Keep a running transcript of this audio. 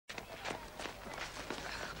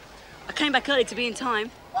came back early to be in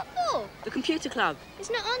time. What for? The computer club.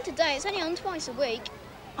 It's not on today, it's only on twice a week.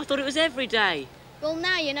 I thought it was every day. Well,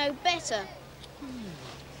 now you know better.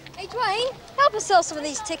 Hey, Duane, help us sell some of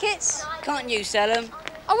these tickets. Can't you sell them?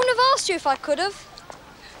 I wouldn't have asked you if I could have.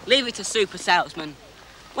 Leave it to super salesman.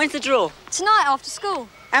 When's the draw? Tonight after school.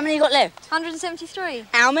 How many you got left? 173.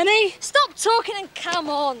 How many? Stop talking and come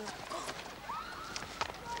on.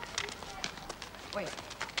 Wait,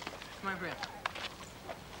 come over here.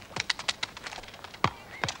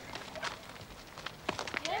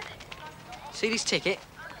 See this ticket?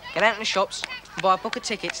 Get out in the shops and buy a book of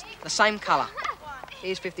tickets, the same colour.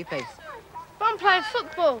 Here's 50p. But I'm playing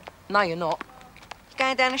football. No, you're not. You're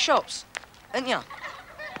going down the shops, aren't you?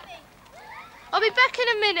 I'll be back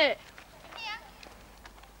in a minute.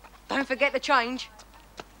 Don't forget the change.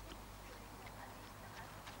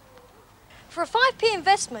 For a 5p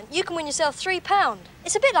investment, you can win yourself £3.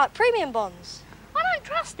 It's a bit like premium bonds. I don't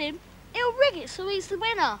trust him. He'll rig it so he's the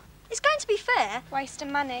winner. It's going to be fair.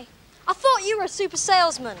 Wasting money. I thought you were a super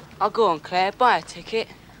salesman. I'll go on, Claire. Buy a ticket.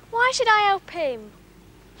 Why should I help him?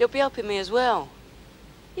 You'll be helping me as well.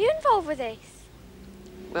 Are you involved with this?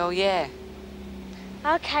 Well, yeah.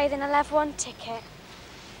 OK, then I'll have one ticket.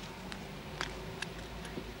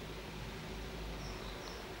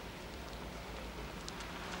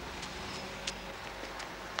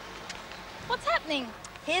 What's happening?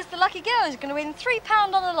 Here's the lucky girl who's going to win £3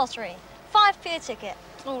 on the lottery. 5p a ticket.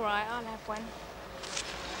 All right, I'll have one.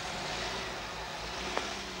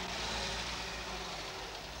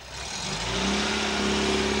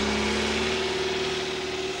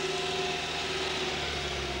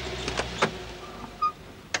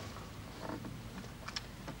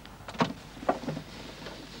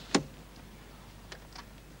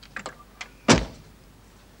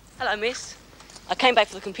 Hello, miss. I came back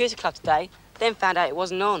for the computer club today, then found out it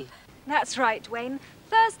wasn't on. That's right, Duane.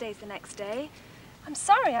 Thursday's the next day. I'm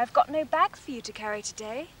sorry, I've got no bags for you to carry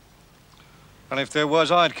today. Well, if there was,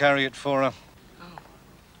 I'd carry it for her. Oh.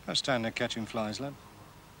 I'll stand there catching flies, lad.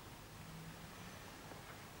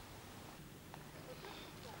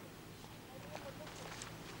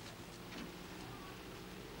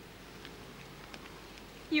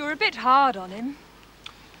 You were a bit hard on him.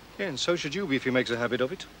 Yeah, and so should you be if he makes a habit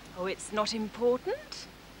of it. Oh, it's not important.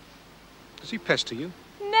 Does he pester you?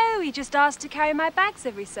 No, he just asked to carry my bags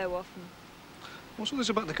every so often. What's all this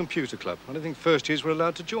about the computer club? I don't think first years were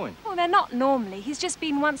allowed to join. Oh, they're not normally. He's just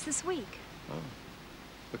been once this week. Oh.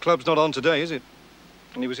 The club's not on today, is it?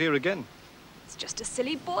 And he was here again. It's just a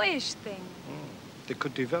silly boyish thing. It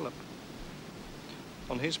could develop.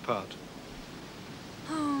 On his part.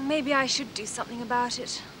 Oh, maybe I should do something about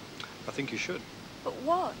it. I think you should. But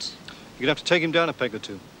what? You're gonna have to take him down a peg or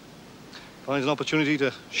two. Find an opportunity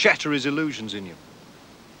to shatter his illusions in you.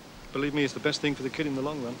 Believe me, it's the best thing for the kid in the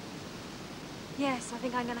long run. Yes, I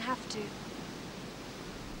think I'm going to have to.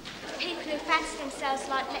 People who fancy themselves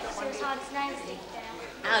like Lexington's hardest names deep down.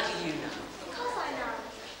 How do you know? Because I know.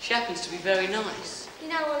 She happens to be very nice. You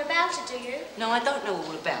know all about her, do you? No, I don't know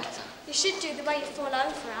all about her. You should do the way you fall over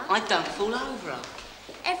her. I don't fall over her.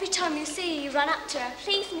 Every time you see her, you run up to her.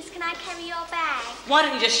 Please, miss, can I carry your bag? Why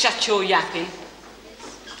don't you just shut your yapping?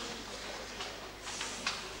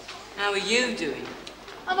 How are you doing?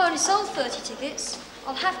 I've only sold 30 tickets.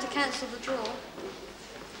 I'll have to cancel the draw.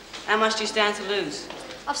 How much do you stand to lose?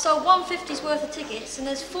 I've sold 150's worth of tickets and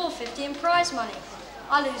there's 450 in prize money.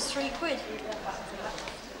 I lose £3.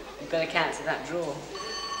 You better cancel that draw.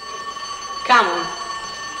 Come on.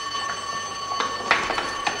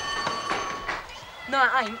 No,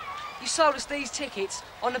 it ain't. You sold us these tickets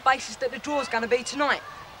on the basis that the draw's going to be tonight.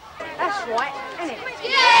 That's right, isn't it?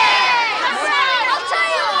 Yeah! I'll tell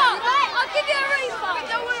you what, right? I'll give you a refund. We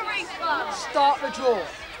don't want a refund. Start the draw.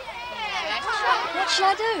 What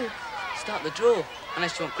shall I do? Start the draw,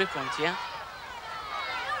 unless you want grip onto you. All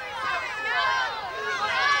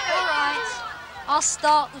right, I'll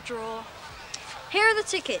start the draw. Here are the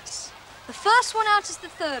tickets. The first one out is the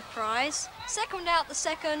third prize, second one out the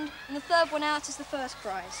second, and the third one out is the first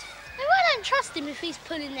prize. Now, I don't trust him if he's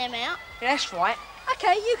pulling them out. Yeah, that's right.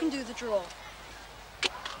 Okay, you can do the draw.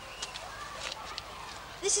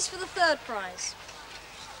 This is for the third prize.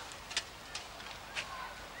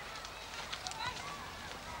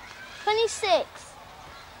 $26.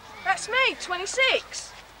 That's me,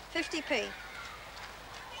 26. 50p.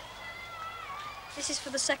 This is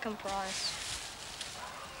for the second prize.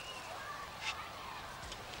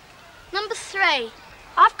 Number 3.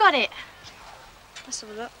 I've got it. Let's have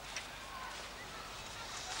a look.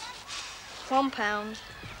 £1.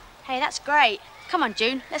 Hey, that's great. Come on,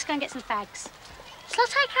 June, let's go and get some fags. Shall I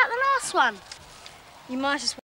take out the last one? You might as well.